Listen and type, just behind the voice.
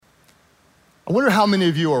I wonder how many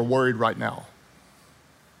of you are worried right now.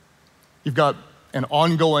 You've got an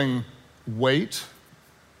ongoing weight,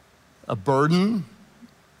 a burden,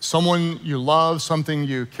 someone you love, something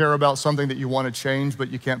you care about, something that you want to change, but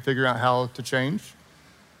you can't figure out how to change.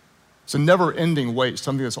 It's a never-ending weight,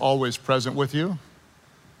 something that's always present with you.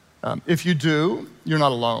 If you do, you're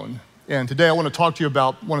not alone. And today I want to talk to you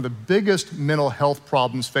about one of the biggest mental health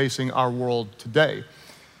problems facing our world today.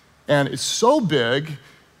 And it's so big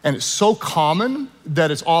and it's so common that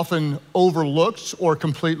it's often overlooked or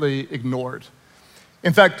completely ignored.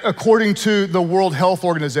 In fact, according to the World Health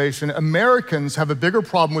Organization, Americans have a bigger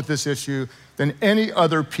problem with this issue than any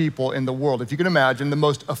other people in the world. If you can imagine, the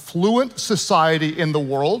most affluent society in the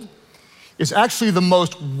world is actually the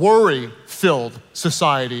most worry-filled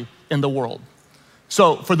society in the world.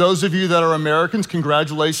 So for those of you that are Americans,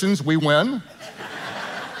 congratulations, we win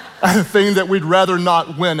at a thing that we'd rather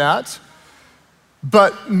not win at.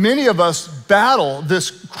 But many of us battle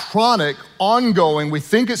this chronic, ongoing, we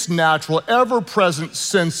think it's natural, ever-present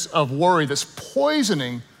sense of worry that's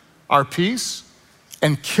poisoning our peace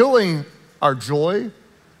and killing our joy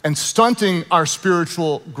and stunting our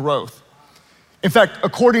spiritual growth. In fact,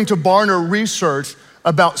 according to Barna research,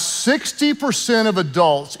 about 60% of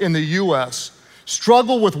adults in the US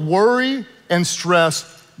struggle with worry and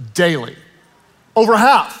stress daily. Over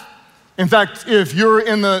half. In fact, if you're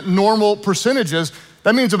in the normal percentages,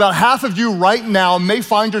 that means about half of you right now may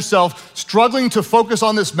find yourself struggling to focus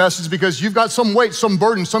on this message because you've got some weight, some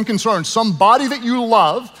burden, some concern, somebody that you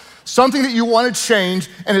love, something that you want to change,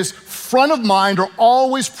 and it's front of mind or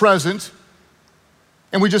always present,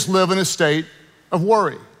 and we just live in a state of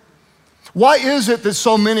worry. Why is it that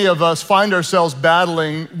so many of us find ourselves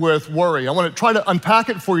battling with worry? I want to try to unpack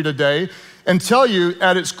it for you today and tell you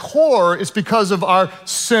at its core, it's because of our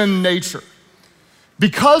sin nature.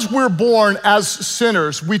 Because we're born as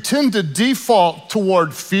sinners, we tend to default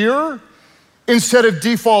toward fear instead of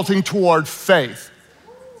defaulting toward faith.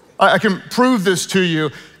 I can prove this to you.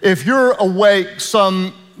 If you're awake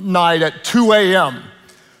some night at 2 a.m.,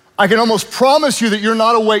 I can almost promise you that you're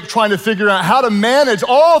not awake trying to figure out how to manage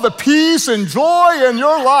all the peace and joy in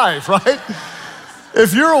your life, right?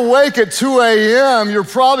 If you're awake at 2 a.m., you're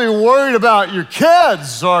probably worried about your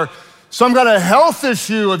kids or some kind of health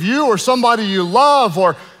issue of you or somebody you love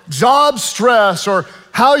or job stress or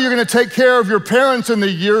how you're gonna take care of your parents in the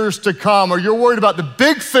years to come, or you're worried about the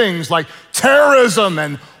big things like terrorism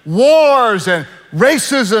and wars and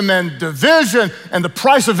racism and division and the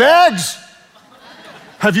price of eggs.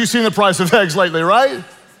 Have you seen the price of eggs lately, right?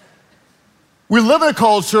 We live in a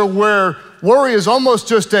culture where worry is almost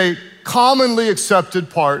just a commonly accepted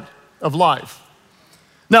part of life.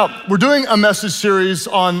 Now, we're doing a message series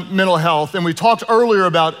on mental health, and we talked earlier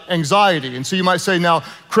about anxiety. And so you might say, now,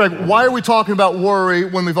 Craig, why are we talking about worry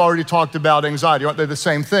when we've already talked about anxiety? Aren't they the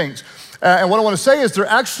same things? And what I want to say is they're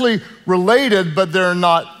actually related, but they're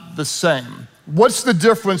not the same. What's the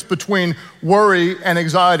difference between worry and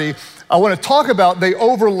anxiety? I want to talk about they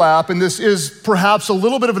overlap, and this is perhaps a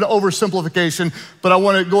little bit of an oversimplification, but I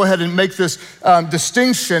want to go ahead and make this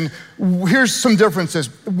distinction. Here's some differences.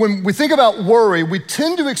 When we think about worry, we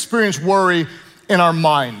tend to experience worry in our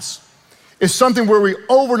minds. It's something where we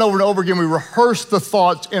over and over and over again, we rehearse the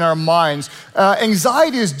thoughts in our minds.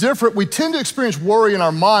 Anxiety is different. We tend to experience worry in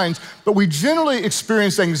our minds, but we generally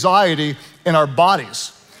experience anxiety in our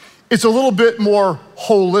bodies. It's a little bit more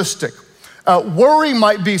holistic. Worry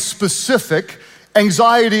might be specific.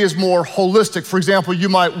 Anxiety is more holistic. For example, you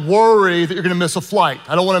might worry that you're gonna miss a flight.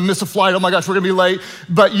 I don't wanna miss a flight, oh my gosh, we're gonna be late,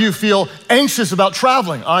 but you feel anxious about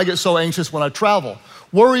traveling. I get so anxious when I travel.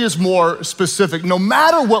 Worry is more specific. No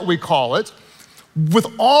matter what we call it, with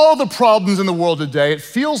all the problems in the world today, it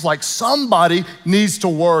feels like somebody needs to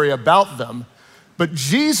worry about them. But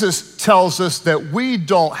Jesus tells us that we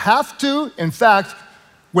don't have to. In fact,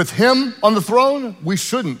 with him on the throne, we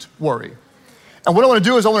shouldn't worry. And what I want to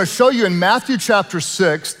do is I want to show you in Matthew chapter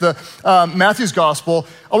 6, Matthew's gospel,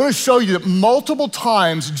 I want to show you that multiple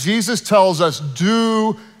times Jesus tells us,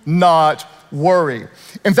 do not worry.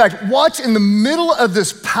 In fact, watch in the middle of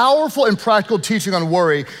this powerful and practical teaching on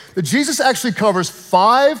worry, that Jesus actually covers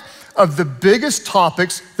 5 of the biggest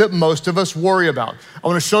topics that most of us worry about. I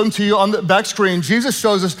want to show them to you on the back screen. Jesus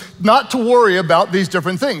shows us not to worry about these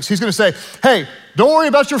different things. He's going to say, hey, don't worry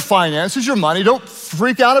about your finances, your money. Don't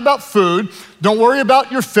freak out about food. Don't worry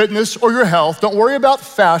about your fitness or your health. Don't worry about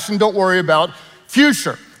fashion. Don't worry about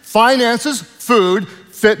future. Finances, food,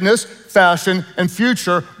 fitness, fashion, and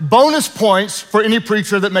future. Bonus points for any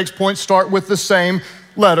preacher that makes points start with the same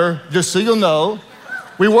letter, just so you'll know.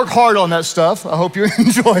 We work hard on that stuff. I hope you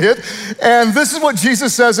enjoy it. And this is what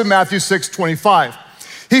Jesus says in Matthew 6:25.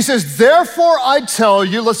 He says, therefore I tell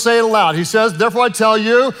you, let's say it aloud. He says, therefore I tell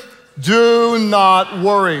you, do not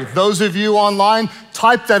worry. Those of you online,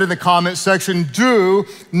 type that in the comment section, do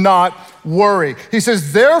not worry. He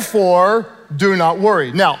says, therefore, do not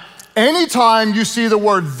worry. Now, anytime you see the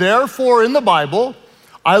word therefore in the Bible,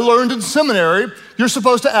 I learned in seminary, you're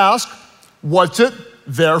supposed to ask, what's it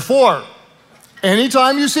there for?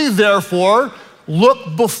 Anytime you see therefore,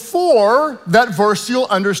 look before that verse, you'll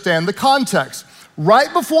understand the context.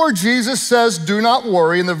 Right before Jesus says, do not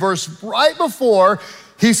worry, in the verse right before,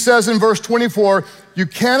 he says in verse 24, you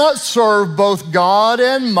cannot serve both God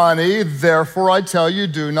and money, therefore I tell you,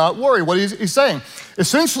 do not worry. What he's saying?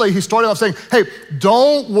 Essentially, he's starting off saying, hey,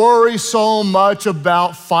 don't worry so much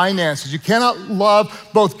about finances. You cannot love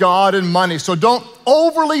both God and money, so don't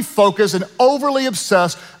overly focus and overly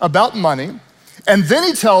obsess about money. And then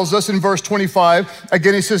he tells us in verse 25,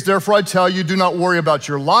 again he says, therefore I tell you, do not worry about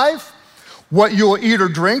your life, what you will eat or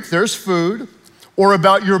drink, there's food, or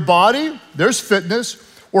about your body, there's fitness,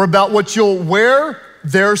 or about what you'll wear,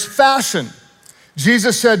 there's fashion.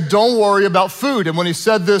 Jesus said, don't worry about food. And when he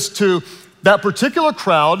said this to that particular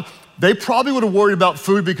crowd, they probably would have worried about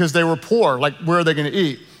food because they were poor, like where are they gonna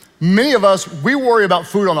eat? Many of us, we worry about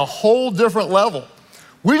food on a whole different level.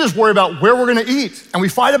 We just worry about where we're gonna eat, and we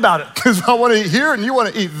fight about it because I wanna eat here and you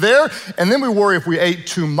wanna eat there, and then we worry if we ate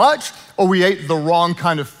too much or we ate the wrong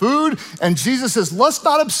kind of food. And Jesus says, let's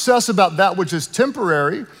not obsess about that which is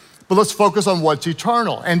temporary, but let's focus on what's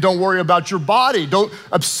eternal. And don't worry about your body. Don't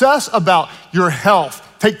obsess about your health.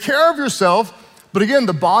 Take care of yourself, but again,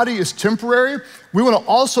 the body is temporary. We wanna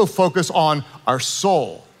also focus on our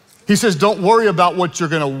soul. He says, don't worry about what you're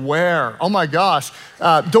gonna wear. Oh my gosh,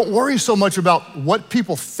 don't worry so much about what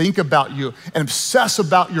people think about you and obsess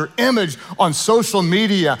about your image on social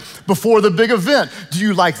media before the big event. Do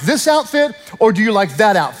you like this outfit or do you like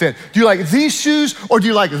that outfit? Do you like these shoes or do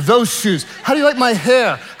you like those shoes? How do you like my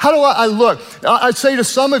hair? How do I look? I'd say to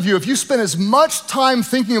some of you, if you spend as much time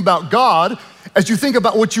thinking about God as you think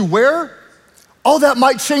about what you wear, oh, that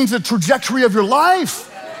might change the trajectory of your life.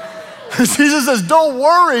 Jesus says, don't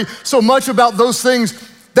worry so much about those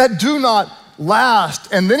things that do not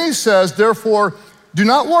last. And then he says, therefore, do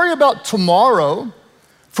not worry about tomorrow,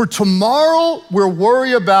 for tomorrow will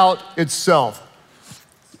worry about itself.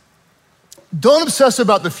 Don't obsess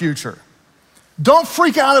about the future. Don't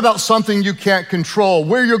freak out about something you can't control,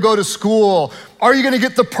 where you'll go to school. Are you gonna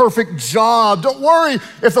get the perfect job? Don't worry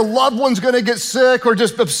if the loved one's gonna get sick, or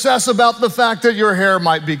just obsess about the fact that your hair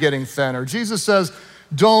might be getting thinner. Jesus says,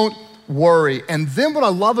 don't worry. And then what I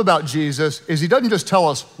love about Jesus is he doesn't just tell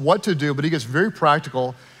us what to do, but he gets very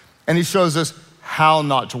practical and he shows us how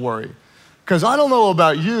not to worry. Because I don't know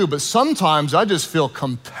about you, but sometimes I just feel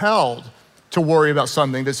compelled to worry about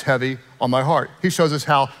something that's heavy on my heart. He shows us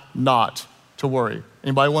how not to worry.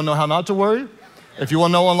 Anybody wanna know how not to worry? If you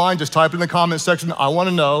wanna know online, just type in the comment section, I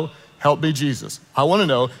wanna know, help me Jesus. I wanna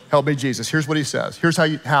know, help me Jesus. Here's what he says. Here's how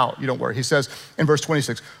you don't worry. He says in verse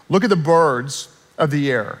 26, look at the birds of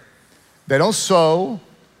the air. They don't sow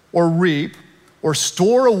or reap or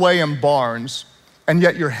store away in barns, and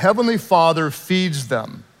yet your heavenly Father feeds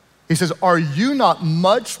them. He says, are you not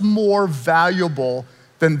much more valuable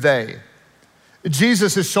than they?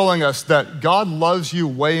 Jesus is showing us that God loves you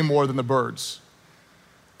way more than the birds.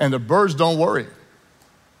 And the birds don't worry.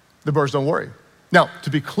 The birds don't worry. Now, to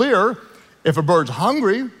be clear, if a bird's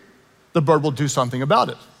hungry, the bird will do something about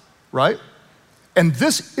it, right? And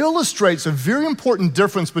this illustrates a very important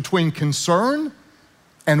difference between concern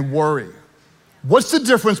and worry. What's the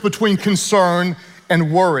difference between concern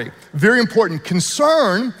and worry? Very important.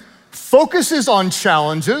 Concern focuses on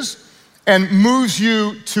challenges and moves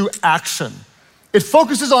you to action. It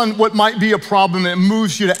focuses on what might be a problem and it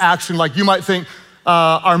moves you to action. Like you might think,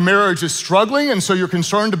 our marriage is struggling, and so you're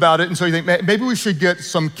concerned about it, and so you think, maybe we should get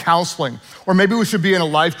some counseling, or maybe we should be in a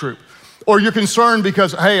life group. Or you're concerned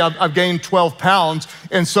because, hey, I've gained 12 pounds,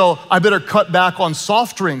 and so I better cut back on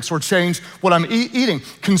soft drinks or change what I'm eating.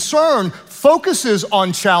 Concern focuses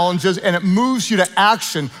on challenges and it moves you to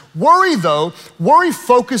action. Worry, though, worry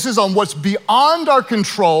focuses on what's beyond our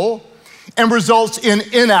control and results in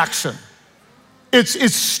inaction.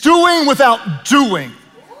 It's stewing without doing.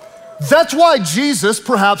 That's why Jesus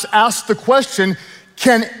perhaps asked the question,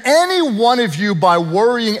 can any one of you, by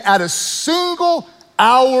worrying, add a single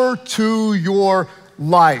hour to your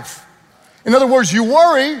life? In other words, you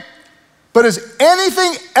worry, but has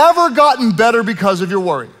anything ever gotten better because of your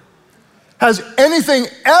worry? Has anything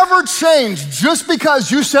ever changed just because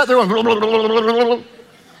you sat there and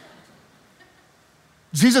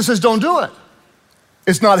Jesus says, don't do it.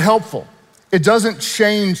 It's not helpful. It doesn't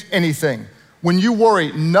change anything. When you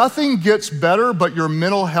worry, nothing gets better, but your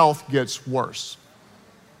mental health gets worse.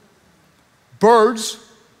 Birds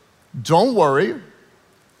don't worry,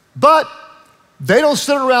 but they don't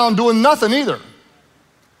sit around doing nothing either.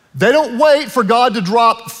 They don't wait for God to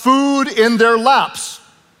drop food in their laps.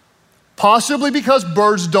 Possibly because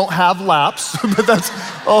birds don't have laps, but that's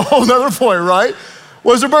a whole nother point, right?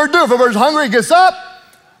 What does a bird do? If a bird's hungry, it gets up,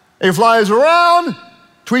 it flies around,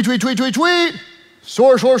 tweet, tweet, tweet, tweet, tweet,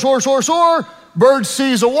 soar, soar, soar, soar, soar. Bird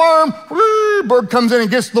sees a worm, bird comes in and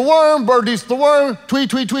gets the worm, bird eats the worm, tweet,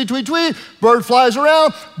 tweet, tweet, tweet, tweet. Bird flies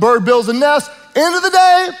around, bird builds a nest. End of the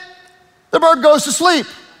day, the bird goes to sleep.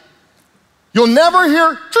 You'll never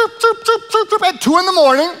hear chirp, chirp, chirp, chirp, chirp at 2 in the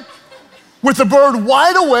morning with the bird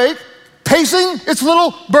wide awake, pacing its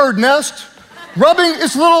little bird nest, rubbing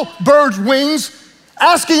its little bird's wings,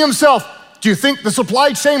 asking himself, do you think the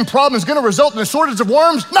supply chain problem is gonna result in a shortage of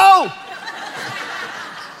worms? No!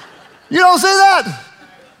 You don't say that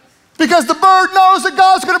because the bird knows that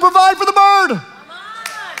God's gonna provide for the bird.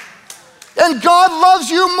 And God loves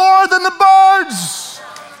you more than the birds.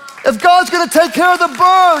 If God's gonna take care of the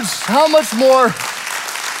birds, how much more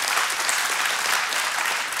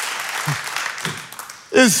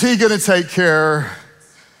is he gonna take care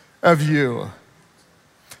of you?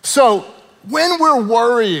 So when we're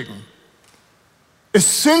worrying,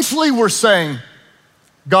 essentially we're saying,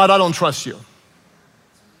 God, I don't trust you.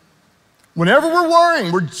 Whenever we're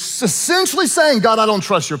worrying, we're essentially saying, God, I don't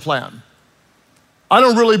trust your plan. I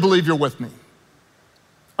don't really believe you're with me.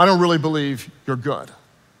 I don't really believe you're good.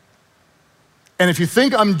 And if you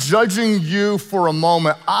think I'm judging you for a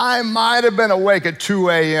moment, I might have been awake at 2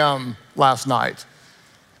 a.m. last night,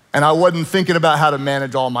 and I wasn't thinking about how to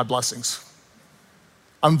manage all my blessings.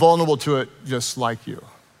 I'm vulnerable to it just like you.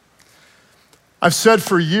 I've said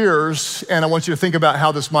for years, and I want you to think about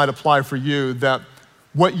how this might apply for you, that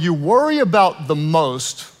what you worry about the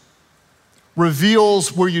most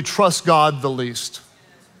reveals where you trust God the least.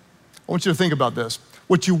 I want you to think about this.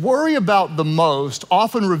 What you worry about the most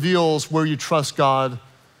often reveals where you trust God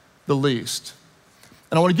the least.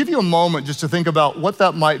 And I want to give you a moment just to think about what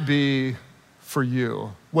that might be for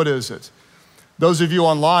you. What is it? Those of you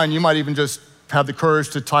online, you might even just have the courage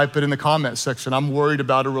to type it in the comment section. I'm worried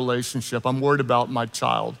about a relationship. I'm worried about my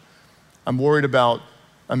child. I'm worried about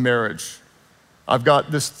a marriage. I've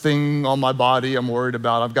got this thing on my body I'm worried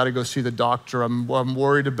about. I've got to go see the doctor. I'm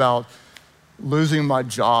worried about losing my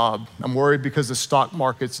job. I'm worried because the stock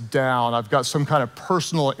market's down. I've got some kind of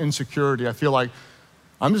personal insecurity. I feel like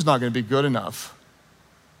I'm just not going to be good enough.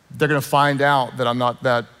 They're going to find out that I'm not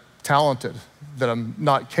that talented, that I'm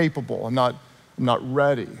not capable, I'm not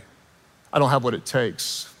ready. I don't have what it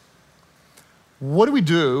takes. What do we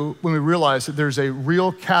do when we realize that there's a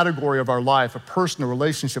real category of our life, a person, a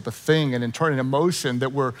relationship, a thing, and in turn an emotion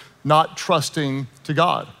that we're not trusting to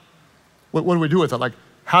God? What do we do with it? Like,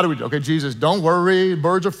 how do we do? Okay, Jesus, don't worry,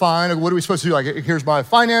 birds are fine. What are we supposed to do? Like, here's my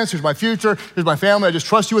finance, here's my future, here's my family, I just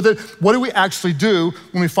trust you with it. What do we actually do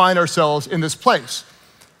when we find ourselves in this place?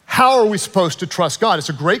 How are we supposed to trust God? It's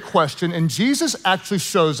a great question, and Jesus actually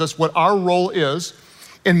shows us what our role is.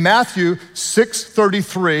 In Matthew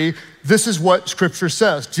 6:33, this is what Scripture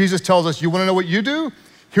says. Jesus tells us, you wanna know what you do?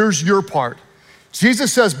 Here's your part.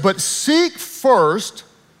 Jesus says, but seek first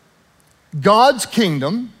God's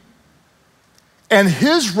kingdom and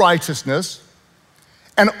his righteousness,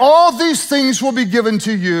 and all these things will be given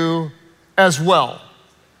to you as well.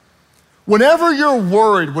 Whenever you're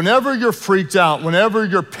worried, whenever you're freaked out, whenever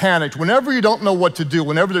you're panicked, whenever you don't know what to do,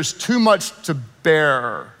 whenever there's too much to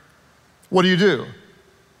bear, what do?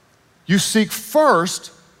 You seek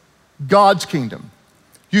first God's kingdom.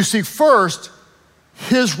 You seek first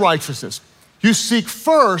his righteousness. You seek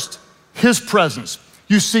first his presence.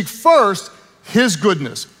 You seek first his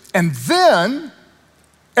goodness. And then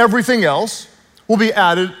everything else will be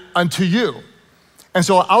added unto you. And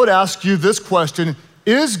so I would ask you this question: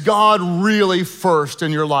 is God really first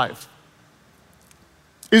in your life?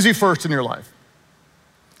 Is he first in your life?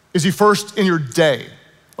 Is he first in your day?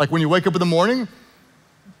 Like when you wake up in the morning,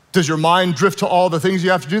 does your mind drift to all the things you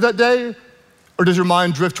have to do that day? Or does your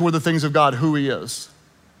mind drift toward the things of God, who he is?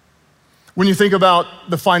 When you think about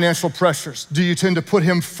the financial pressures, do you tend to put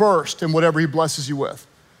him first in whatever he blesses you with?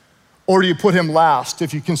 Or do you put him last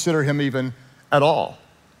if you consider him even at all?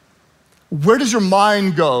 Where does your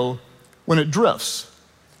mind go when it drifts?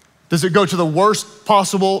 Does it go to the worst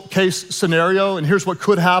possible case scenario? And here's what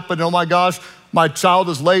could happen. Oh my gosh, my child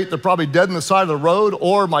is late, they're probably dead on the side of the road,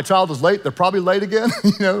 or my child is late, they're probably late again,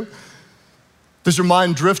 you know? Does your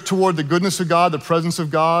mind drift toward the goodness of God, the presence of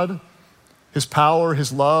God, his power,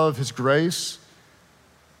 his love, his grace?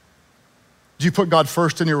 Do you put God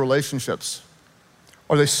first in your relationships?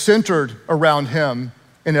 Are they centered around him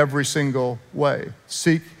in every single way?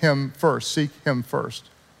 Seek him first, seek him first,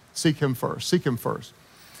 seek him first, seek him first.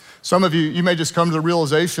 Some of you may just come to the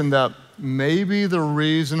realization that maybe the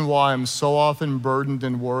reason why I'm so often burdened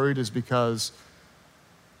and worried is because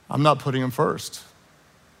I'm not putting him first.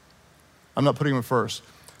 I'm not putting him first.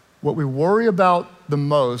 What we worry about the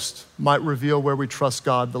most might reveal where we trust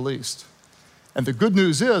God the least. And the good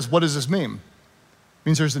news is, what does this mean? It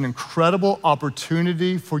means there's an incredible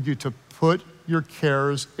opportunity for you to put your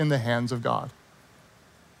cares in the hands of God.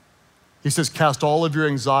 He says, cast all of your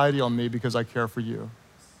anxiety on me because I care for you.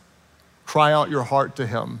 Cry out your heart to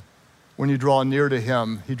him. When you draw near to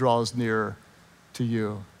him, he draws near to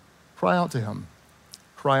you. Cry out to him.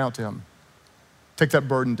 Cry out to him. Take that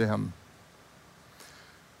burden to him.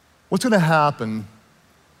 What's going to happen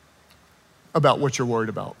about what you're worried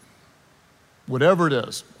about? Whatever it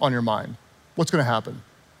is on your mind, what's going to happen?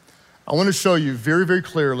 I want to show you very, very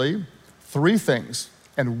clearly 3 things,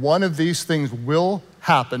 and one of these things will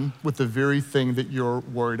happen with the very thing that you're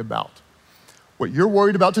worried about. What you're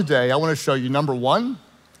worried about today, I want to show you, number 1,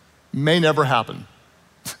 may never happen.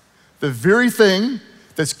 The very thing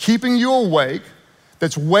that's keeping you awake,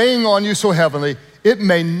 that's weighing on you so heavily, it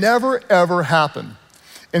may never, ever happen.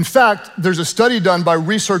 In fact, there's a study done by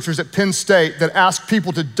researchers at Penn State that asked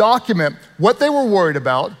people to document what they were worried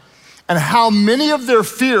about and how many of their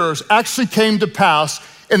fears actually came to pass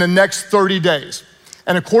in the next 30 days.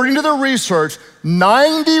 And according to the research,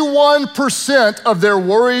 91% of their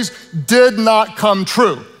worries did not come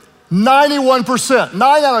true. 91%.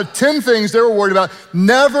 9 out of 10 things they were worried about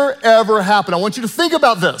never, ever happened. I want you to think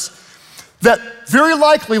about this, that very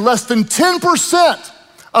likely less than 10%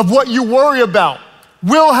 of what you worry about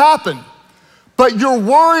will happen, but your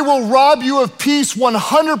worry will rob you of peace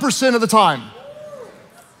 100% of the time.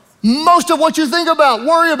 Most of what you think about,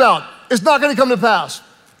 worry about, is not going to come to pass.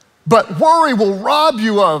 But worry will rob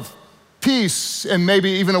you of peace and maybe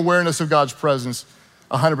even awareness of God's presence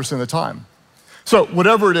 100% of the time. So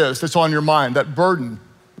whatever it is that's on your mind, that burden,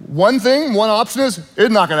 one option is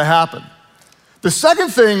it's not going to happen. The second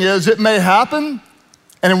thing is it may happen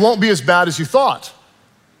and it won't be as bad as you thought.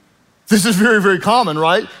 This is very, very common,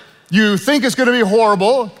 right? You think it's going to be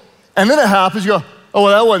horrible, and then it happens. You go, oh,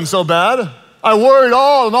 well, that wasn't so bad. I worried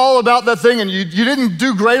all about that thing, and you didn't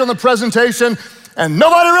do great on the presentation, and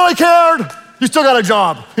nobody really cared. You still got a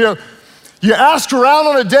job. You asked her out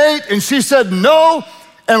on a date, and she said no,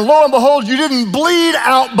 and lo and behold, you didn't bleed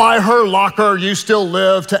out by her locker. You still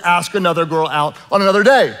live to ask another girl out on another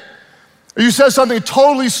day. Or you said something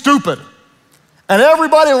totally stupid, and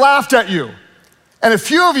everybody laughed at you. And a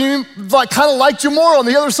few of you kind of liked you more on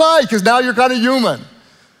the other side because now you're kind of human.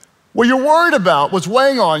 What you're worried about, what's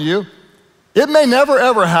weighing on you, it may never,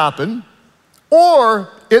 ever happen, or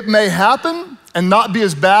it may happen and not be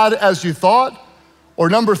as bad as you thought, or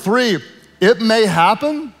number 3, it may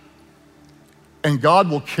happen and God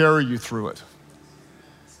will carry you through it.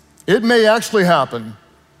 It may actually happen,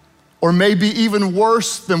 or may be even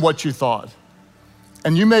worse than what you thought.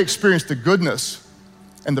 And you may experience the goodness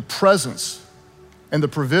and the presence and the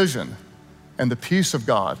provision and the peace of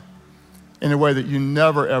God in a way that you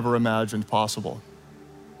never, ever imagined possible.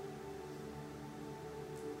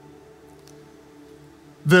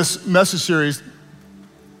 This message series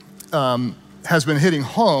has been hitting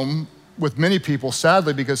home with many people,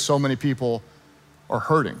 sadly, because so many people are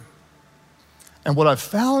hurting. And what I've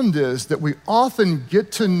found is that we often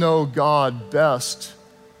get to know God best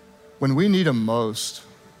when we need him most.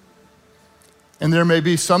 And there may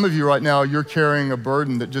be some of you right now, you're carrying a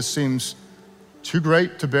burden that just seems too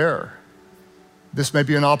great to bear. This may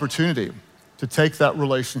be an opportunity to take that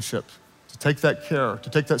relationship, to take that care, to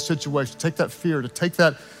take that situation, to take that fear, to take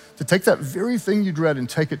that very thing you dread and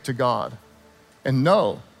take it to God and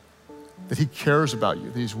know that he cares about you,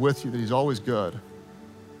 that he's with you, that he's always good.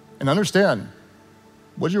 And understand,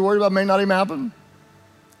 what you're worried about may not even happen.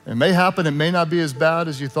 It may happen, it may not be as bad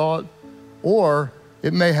as you thought, or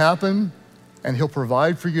it may happen and he'll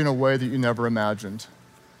provide for you in a way that you never imagined.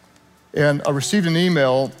 And I received an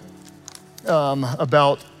email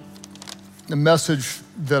about a message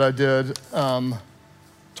that I did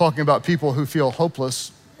talking about people who feel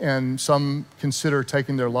hopeless and some consider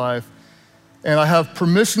taking their life. And I have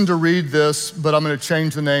permission to read this, but I'm gonna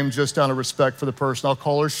change the name just out of respect for the person. I'll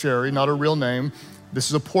call her Sherry, not her real name. This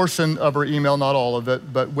is a portion of her email, not all of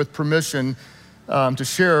it, but with permission to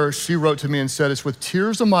share, she wrote to me and said, it's with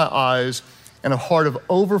tears in my eyes and a heart of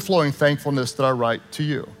overflowing thankfulness that I write to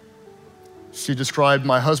you. She described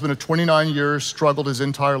my husband of 29 years struggled his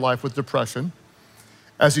entire life with depression.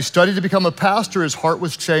 As he studied to become a pastor, his heart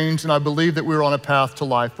was changed, and I believe that we were on a path to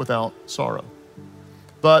life without sorrow.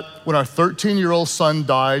 But when our 13-year-old son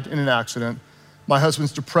died in an accident, my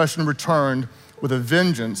husband's depression returned with a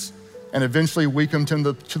vengeance and eventually weakened him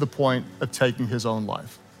to the point of taking his own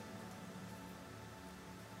life.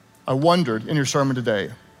 I wondered in your sermon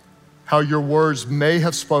today how your words may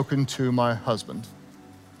have spoken to my husband.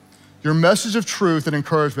 Your message of truth and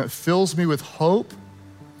encouragement fills me with hope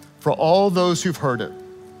for all those who've heard it.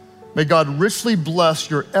 May God richly bless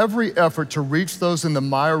your every effort to reach those in the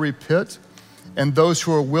miry pit and those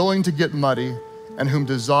who are willing to get muddy and whom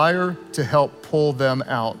desire to help pull them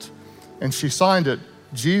out. And she signed it,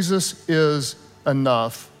 Jesus is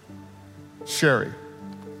enough, Sherry.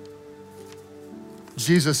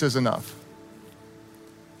 Jesus is enough.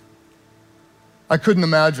 I couldn't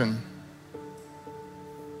imagine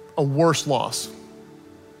a worse loss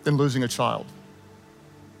than losing a child,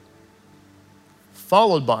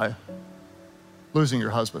 followed by losing your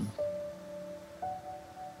husband.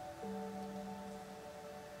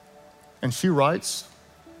 And she writes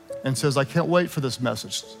and says, I can't wait for this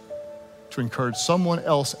message to encourage someone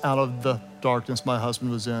else out of the darkness my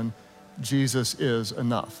husband was in. Jesus is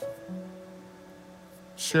enough.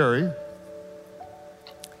 Sherry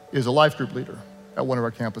is a life group leader at one of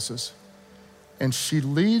our campuses. And she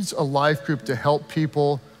leads a life group to help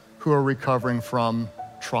people who are recovering from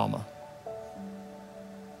trauma.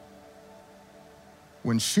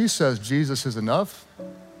 When she says Jesus is enough,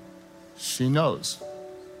 she knows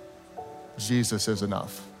Jesus is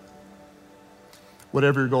enough.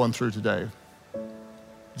 Whatever you're going through today,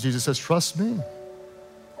 Jesus says, trust me.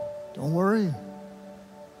 Don't worry.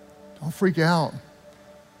 Don't freak out.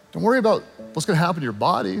 Don't worry about what's going to happen to your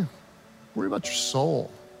body. Worry about your soul.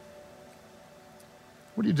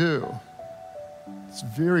 What do you do? It's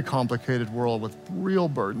a very complicated world with real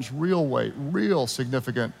burdens, real weight, real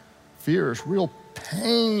significant fears, real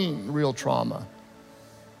pain, real trauma.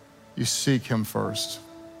 You seek him first.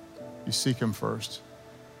 You seek him first.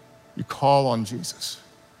 You call on Jesus.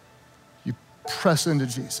 You press into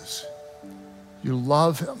Jesus. You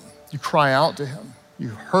love him. You cry out to him. You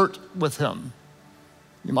hurt with him.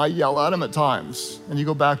 You might yell at him at times, and you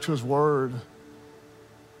go back to his word,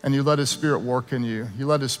 and you let his spirit work in you. You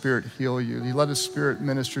let his spirit heal you. You let his spirit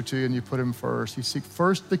minister to you, and you put him first. You seek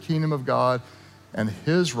first the kingdom of God and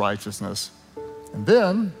his righteousness, and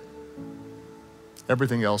then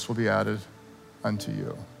everything else will be added unto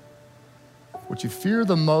you. What you fear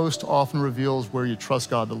the most often reveals where you trust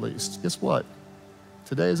God the least. Guess what?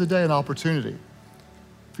 Today is a day, an opportunity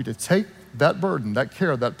for you to take that burden, that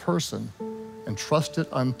care, that person, and trust it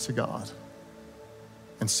unto God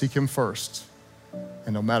and seek him first.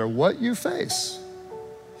 And no matter what you face,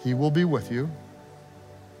 he will be with you.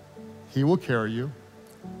 He will carry you.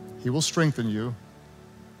 He will strengthen you.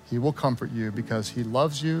 He will comfort you because he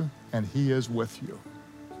loves you and he is with you.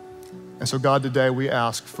 And so God, today we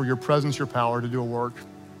ask for your presence, your power to do a work.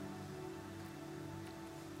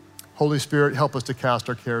 Holy Spirit, help us to cast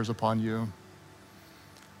our cares upon you.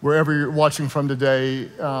 Wherever you're watching from today,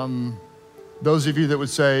 those of you that would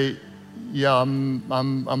say, yeah, I'm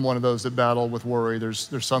one of those that battle with worry. There's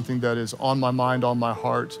something that is on my mind, on my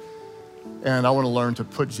heart, and I want to learn to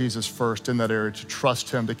put Jesus first in that area, to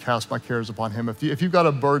trust him, to cast my cares upon him. If you've got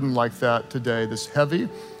a burden like that today that's heavy,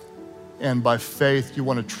 and by faith you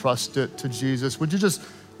want to trust it to Jesus, would you just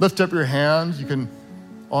lift up your hand? You can,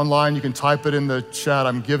 online, you can type it in the chat,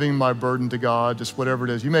 I'm giving my burden to God, just whatever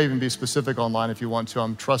it is. You may even be specific online if you want to.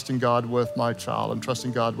 I'm trusting God with my child. I'm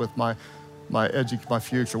trusting God with my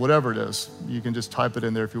future, whatever it is. You can just type it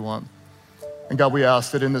in there if you want. And God, we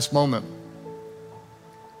ask that in this moment,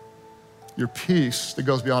 your peace that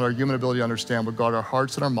goes beyond our human ability to understand would guard our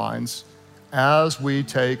hearts and our minds as we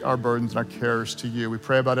take our burdens and our cares to you. We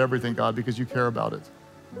pray about everything, God, because you care about it.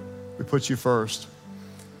 We put you first.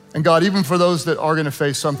 And God, even for those that are gonna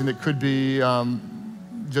face something that could be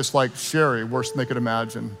just like Sherry, worse than they could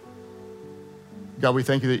imagine, God, we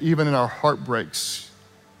thank you that even in our heartbreaks,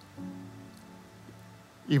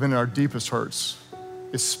 even in our deepest hurts,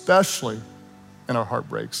 especially in our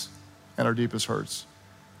heartbreaks and our deepest hurts,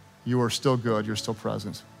 you are still good, you're still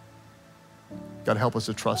present. God, help us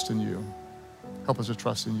to trust in you. Help us to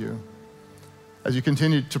trust in you. As you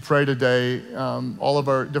continue to pray today, all of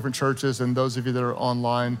our different churches and those of you that are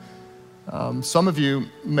online, some of you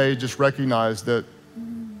may just recognize that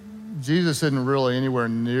Jesus isn't really anywhere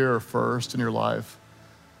near first in your life.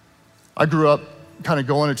 I grew up kind of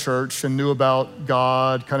going to church and knew about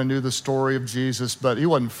God, kind of knew the story of Jesus, but he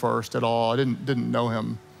wasn't first at all. I didn't know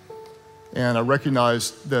him. And I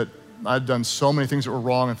recognized that I'd done so many things that were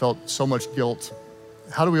wrong and felt so much guilt.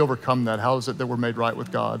 How do we overcome that? How is it that we're made right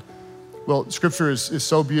with God? Well, scripture is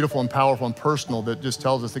so beautiful and powerful and personal that just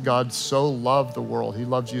tells us that God so loved the world. He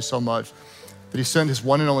loved you so much that he sent his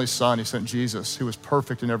one and only son. He sent Jesus, who was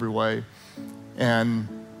perfect in every way. And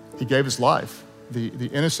he gave his life. The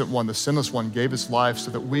innocent one, the sinless one, gave his life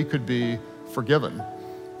so that we could be forgiven.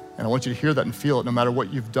 And I want you to hear that and feel it. No matter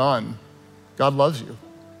what you've done, God loves you.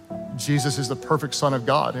 Jesus is the perfect Son of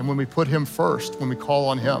God. And when we put him first, when we call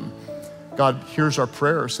on him, God hears our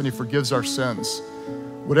prayers and he forgives our sins.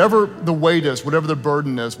 Whatever the weight is, whatever the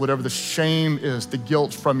burden is, whatever the shame is, the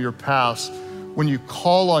guilt from your past, when you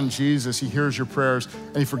call on Jesus, he hears your prayers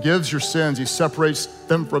and he forgives your sins. He separates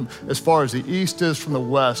them from as far as the east is from the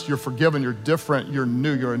west. You're forgiven, you're different, you're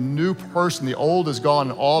new. You're a new person. The old is gone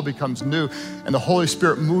and all becomes new. And the Holy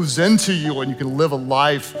Spirit moves into you and you can live a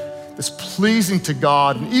life that's pleasing to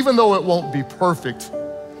God. And even though it won't be perfect,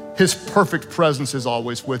 his perfect presence is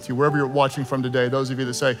always with you. Wherever you're watching from today, those of you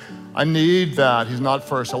that say, I need that, he's not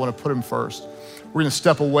first, I want to put him first. We're gonna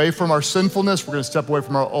step away from our sinfulness, we're gonna step away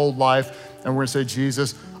from our old life, and we're gonna say,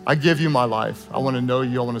 Jesus, I give you my life. I wanna know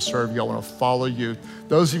you, I wanna serve you, I wanna follow you.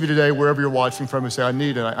 Those of you today, wherever you're watching from, who say, I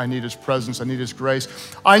need it, I need his presence, I need his grace,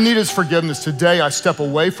 I need his forgiveness. Today, I step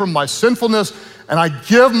away from my sinfulness and I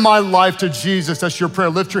give my life to Jesus. That's your prayer.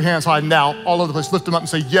 Lift your hands high now, all over the place. Lift them up and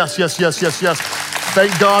say, yes, yes, yes, yes, yes.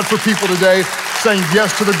 Thank God for people today saying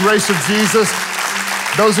yes to the grace of Jesus.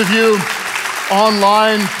 Those of you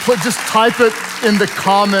online, just type it in the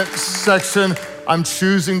comment section. I'm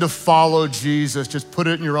choosing to follow Jesus. Just put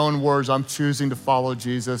it in your own words. I'm choosing to follow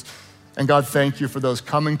Jesus. And God, thank you for those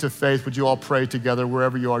coming to faith. Would you all pray together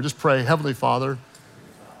wherever you are? Just pray, Heavenly Father,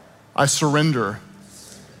 I surrender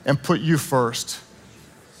and put you first.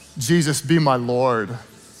 Jesus, be my Lord.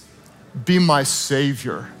 Be my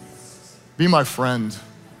Savior. Be my friend.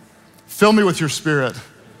 Fill me with your Spirit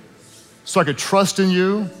so I could trust in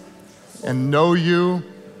you and know you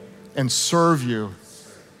and serve you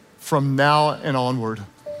from now and onward.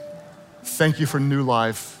 Thank you for new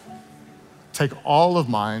life. Take all of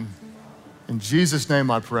mine. In Jesus' name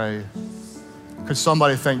I pray. Could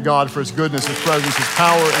somebody thank God for his goodness, his presence, his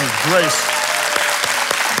power, and his grace?